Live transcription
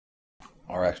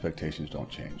our expectations don't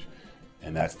change.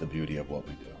 And that's the beauty of what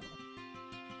we do.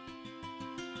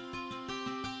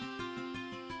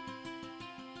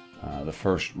 The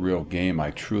first real game I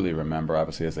truly remember,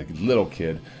 obviously as a little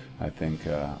kid, I think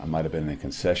I might have been in the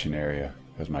concession area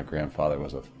because my grandfather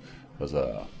was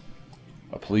a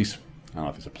police, I don't know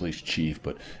if he's a police chief,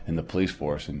 but in the police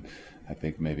force, and I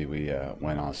think maybe we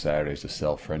went on Saturdays to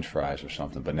sell French fries or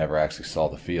something, but never actually saw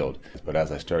the field. But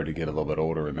as I started to get a little bit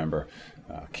older, remember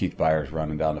Keith Byers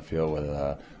running down the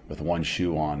field with one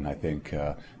shoe on. I think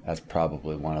that's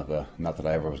probably one of the, not that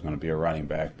I ever was going to be a running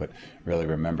back, but really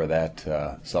remember that,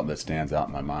 something that stands out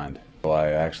in my mind. So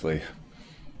I actually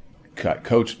got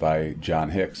coached by John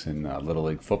Hicks in Little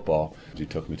League football. He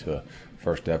took me to a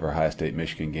first ever Ohio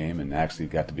State-Michigan game and actually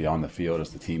got to be on the field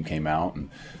as the team came out. And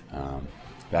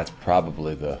that's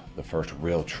probably the first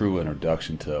real true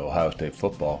introduction to Ohio State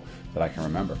football that I can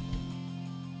remember.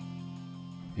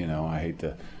 You know, I hate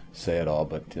to say it all,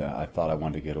 but I thought I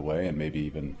wanted to get away and maybe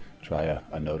even try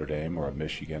a Notre Dame or a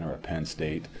Michigan or a Penn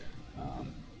State.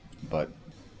 But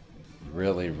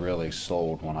really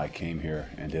sold when I came here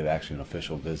and did actually an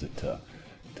official visit to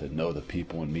know the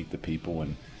people and meet the people,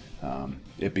 and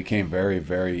it became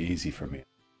very easy for me.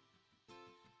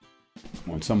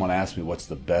 When someone asks me what's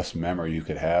the best memory you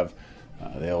could have,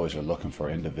 they always are looking for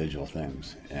individual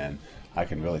things, and I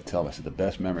can really tell them. I said the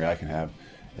best memory I can have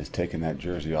is taking that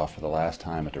jersey off for the last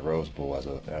time at the Rose Bowl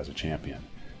as a champion,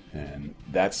 and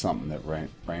that's something that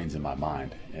reigns in my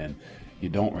mind. And you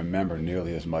don't remember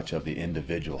nearly as much of the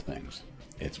individual things.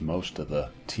 It's most of the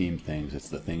team things. It's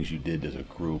the things you did as a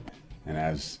group. And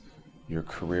as your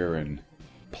career and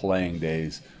playing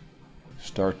days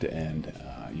start to end,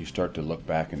 you start to look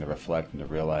back and to reflect and to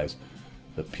realize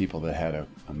the people that had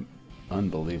an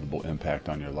unbelievable impact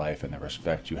on your life and the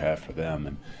respect you have for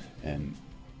them. And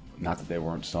not that they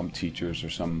weren't some teachers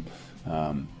or some,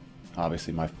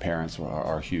 obviously my parents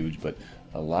are huge, but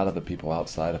a lot of the people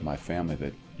outside of my family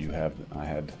that I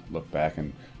had looked back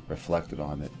and reflected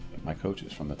on, that my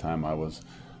coaches from the time I was,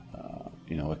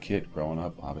 a kid growing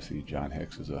up. Obviously, John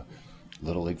Hicks is a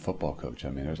Little League football coach. I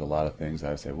mean, there's a lot of things I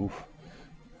would say, oof,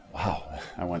 wow,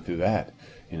 I went through that,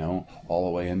 all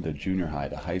the way into junior high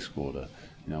to high school to,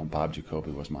 Bob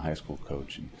Jacoby was my high school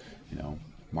coach, and,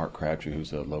 Mark Crabtree,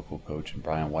 who's a local coach, and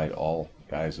Brian White, all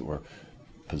guys that were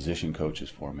position coaches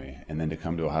for me. And then to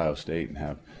come to Ohio State and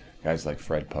have guys like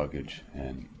Fred Puggage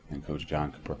and Coach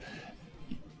John Cooper,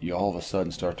 you all of a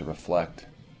sudden start to reflect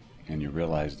and you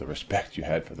realize the respect you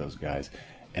had for those guys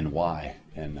and why.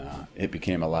 And it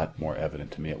became a lot more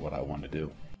evident to me at what I wanted to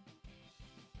do.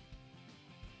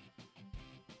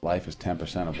 Life is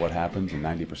 10% of what happens and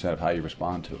 90% of how you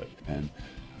respond to it. And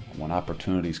when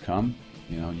opportunities come,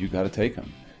 you got to take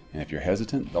them. And if you're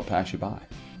hesitant, they'll pass you by.